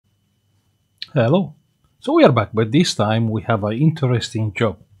Hello. So we are back, but this time we have an interesting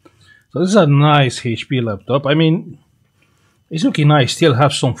job. So this is a nice HP laptop. I mean, it's looking nice. Still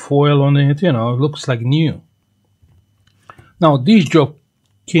have some foil on it, it looks like new. Now this job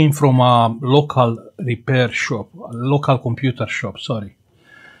came from a local repair shop, a local computer shop, sorry.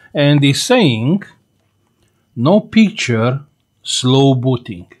 And it's saying, no picture, slow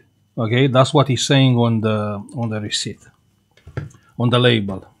booting. Okay, that's what he's saying on the receipt, on the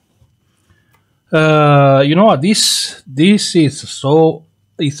label. You know what? This is so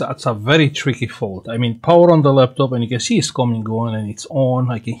it's a very tricky fault. I mean, power on the laptop, and you can see it's coming on and it's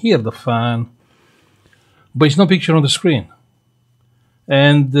on. I can hear the fan, but it's no picture on the screen.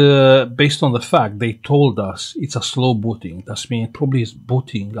 And based on the fact they told us it's a slow booting, that means it probably is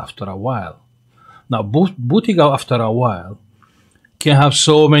booting after a while. Now, booting after a while can have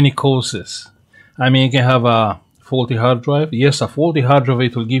so many causes. I mean, you can have a faulty hard drive. Yes, a faulty hard drive,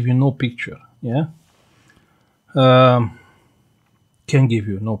 it will give you no picture. Yeah, can give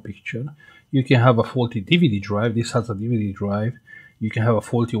you no picture. You can have a faulty DVD drive. This has a DVD drive. You can have a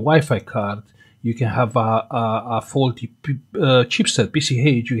faulty Wi-Fi card. You can have a faulty chipset,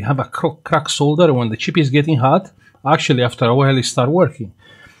 PCH. You have a crack solder when the chip is getting hot. Actually, after a while, it start working.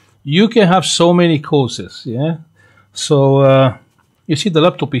 You can have so many causes. Yeah, so you see the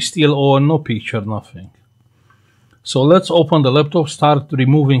laptop is still on, no picture, nothing. So let's open the laptop, start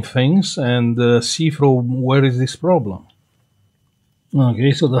removing things, and see from where is this problem.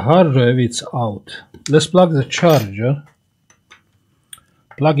 Okay, so the hard drive is out. Let's plug the charger.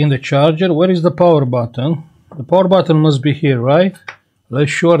 Plug in the charger. Where is the power button? The power button must be here, right? Let's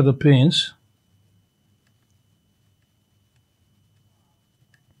short the pins.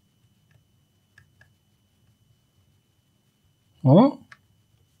 Oh.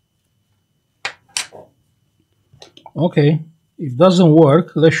 Okay, if it doesn't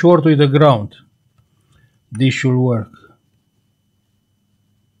work, let's short with the ground. This should work.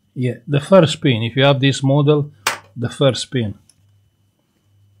 Yeah, the first pin. If you have this model, the first pin.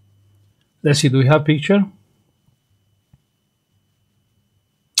 Let's see, do we have picture?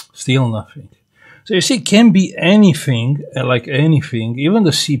 Still nothing. So you see, it can be anything, like anything, even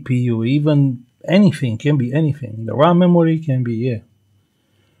the CPU, even anything, can be anything. The RAM memory can be, yeah.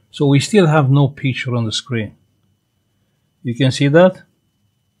 So we still have no picture on the screen. You can see that?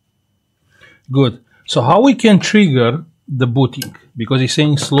 Good. So how we can trigger the booting? Because it's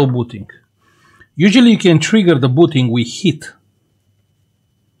saying slow booting. Usually you can trigger the booting with heat.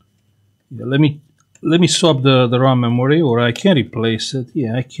 Yeah, let me swap the RAM memory, or I can replace it.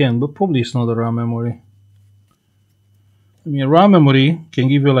 Yeah, I can, but probably it's not the RAM memory. I mean, RAM memory can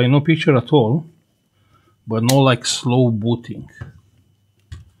give you like no picture at all, but no like slow booting.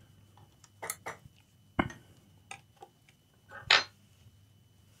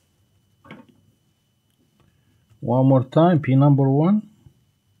 One more time, pin number 1.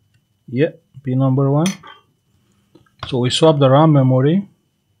 Yeah, pin number 1. So we swap the RAM memory.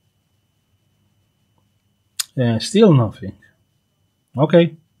 And still nothing.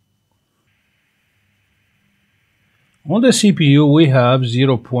 Okay. On the CPU we have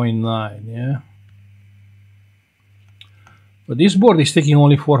 0.9, yeah. But this board is taking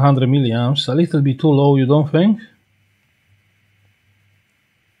only 400 milliamps, a little bit too low, you don't think?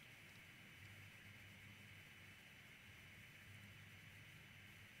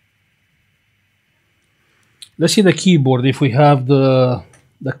 Let's see the keyboard, if we have the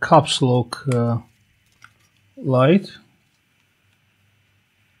caps lock light.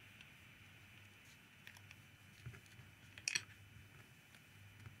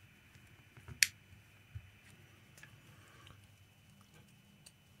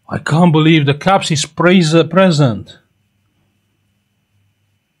 I can't believe the caps is present.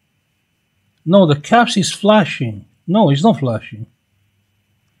 No, the caps is flashing. No, it's not flashing.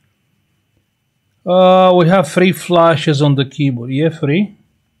 We have 3 flashes on the keyboard. Yeah, 3.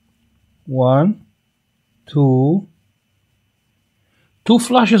 1, 2. 2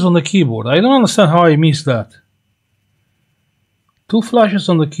 flashes on the keyboard. I don't understand how I missed that. 2 flashes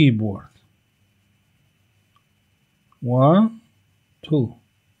on the keyboard. 1, 2.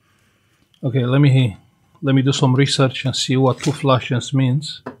 Okay, let me do some research and see what 2 flashes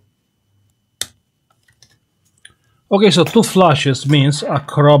means. Okay, so 2 flashes means a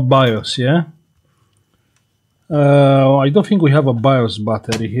corrupt BIOS, yeah? I don't think we have a BIOS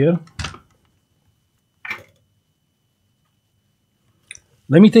battery here.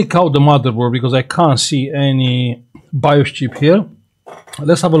 Let me take out the motherboard because I can't see any BIOS chip here.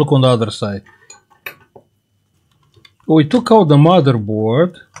 Let's have a look on the other side. We took out the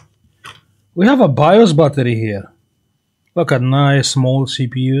motherboard. We have a BIOS battery here. Look at nice small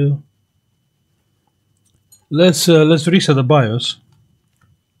CPU. Let's reset the BIOS.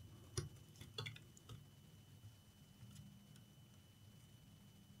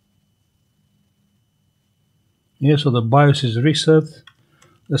 Yeah, so the BIOS is reset.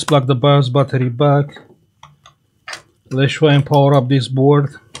 Let's plug the BIOS battery back. Let's try and power up this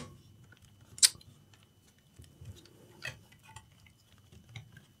board.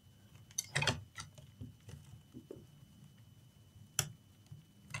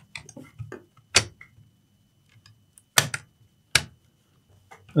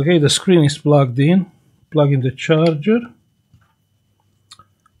 Okay, the screen is plugged in. Plug in the charger.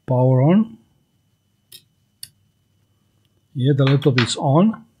 Power on. Yeah, the laptop is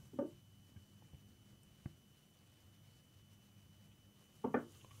on.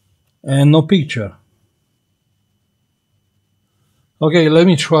 And no picture. Okay, let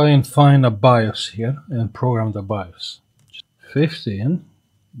me try and find a BIOS here and program the BIOS. 15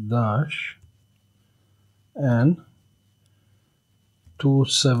 dash N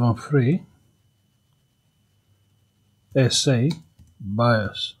 273 SA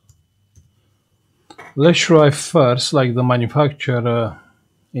BIOS. Let's try first, like the manufacturer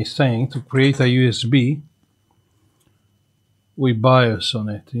is saying, to create a USB with BIOS on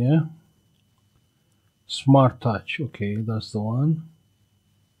it, yeah? Smart Touch, okay, that's the one.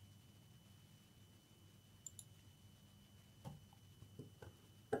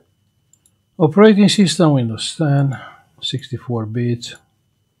 Operating system Windows 10, 64 bits.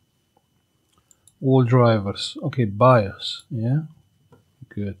 All drivers, okay, BIOS, yeah,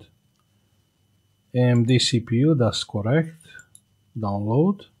 good. AMD CPU, that's correct.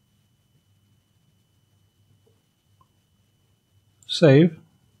 Download. Save.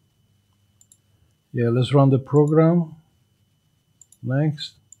 Yeah, let's run the program.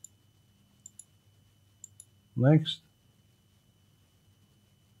 Next. Next.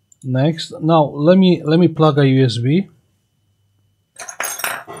 Next. Now let me plug a USB.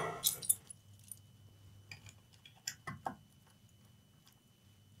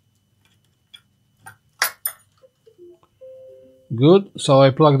 Good. So I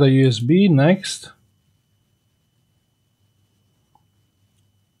plug the USB. Next.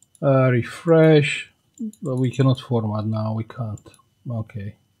 Refresh. But we cannot format now. We can't.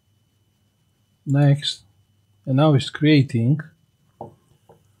 Okay. Next. And now it's creating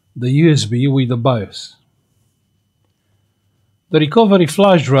the USB with the BIOS. The recovery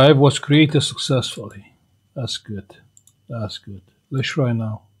flash drive was created successfully. That's good. That's good. Let's try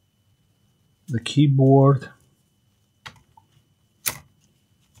now. The keyboard.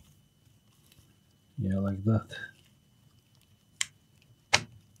 Yeah, like that.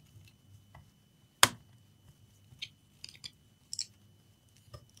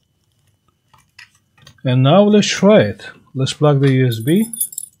 And now let's try it. Let's plug the USB,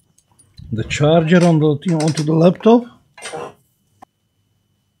 the charger on onto the laptop.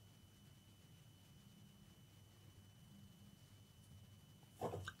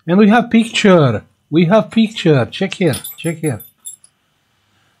 And we have picture. We have picture. Check here. Check here.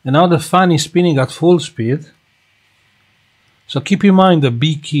 And now the fan is spinning at full speed. So keep in mind the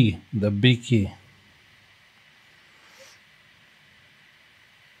B key. The B key.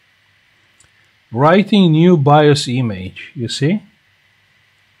 Writing new BIOS image. You see?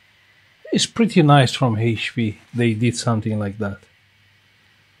 It's pretty nice from HP. They did something like that.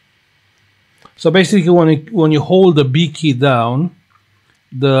 So basically, when you hold the B key down,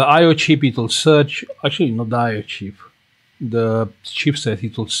 the I/O chip, it will search. Actually, not the I/O chip. The chipset,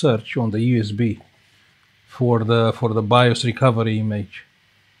 it will search on the USB for the BIOS recovery image.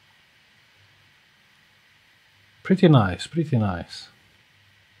 Pretty nice. Pretty nice.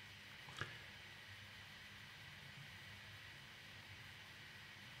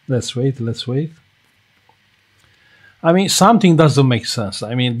 Let's wait. Let's wait. I mean, something doesn't make sense.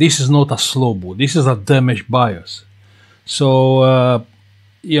 I mean, this is not a slow boot. This is a damaged BIOS. So,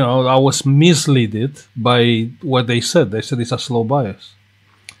 you know, I was misled by what they said. They said it's a slow BIOS.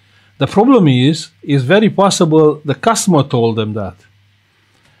 The problem is very possible the customer told them that.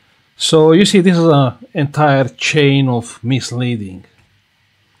 So you see, this is an entire chain of misleading.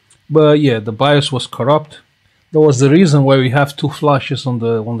 But yeah, the BIOS was corrupt. That was the reason why we have two flashes on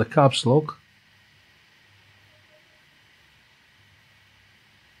the caps lock.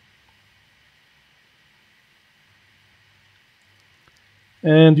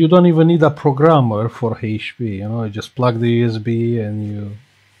 And you don't even need a programmer for HP, you know, you just plug the USB and you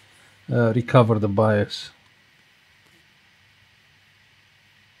recover the BIOS.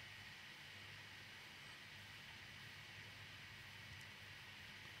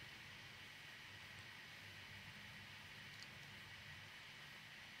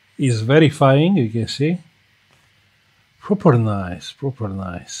 Is verifying, you can see. Proper nice, proper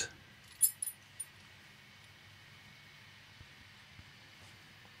nice.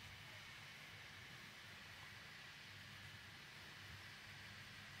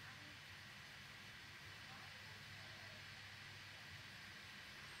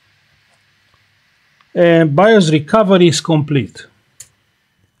 And BIOS recovery is complete.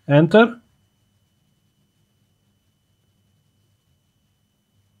 Enter.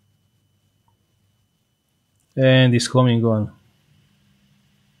 And it's coming on.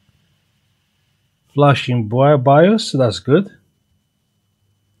 Flashing BIOS, that's good.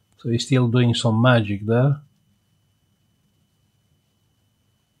 So he's still doing some magic there.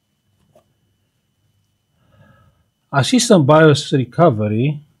 A system BIOS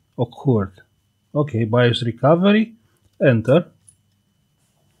recovery occurred. Okay, BIOS recovery, enter.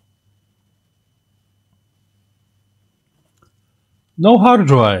 No hard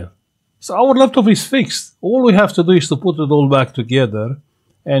drive. So our laptop is fixed. All we have to do is to put it all back together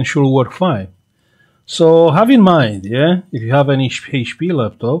and should work fine. So have in mind, yeah, if you have an HP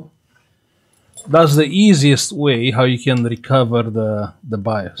laptop, that's the easiest way how you can recover the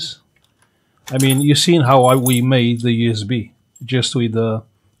BIOS. I mean, you've seen how we made the USB, just with the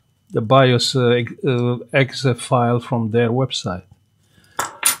BIOS exe file from their website.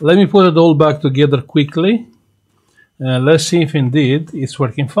 Let me put it all back together quickly. Let's see if indeed it's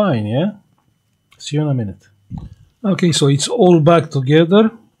working fine, yeah? See you in a minute. Okay, so it's all back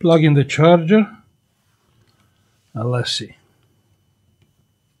together. Plug in the charger. And let's see.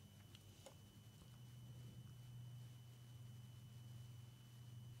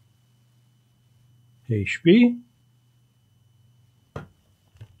 HP.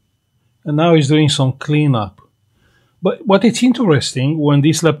 And now it's doing some cleanup. But what it's interesting, when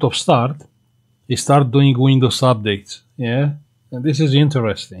this laptop starts, it starts doing Windows updates, yeah? And this is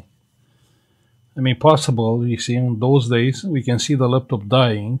interesting. I mean, possible, you see, in those days, we can see the laptop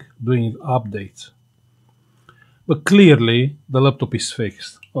dying, doing updates. But clearly, the laptop is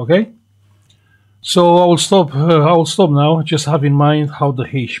fixed, okay? So I will stop now. Just have in mind how the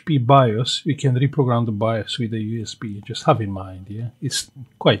HP BIOS, you can reprogram the BIOS with the USB. Just have in mind, yeah? It's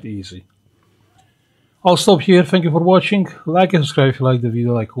quite easy. I'll stop here. Thank you for watching. Like and subscribe if you like the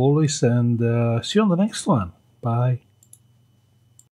video, like always, and see you on the next one. Bye.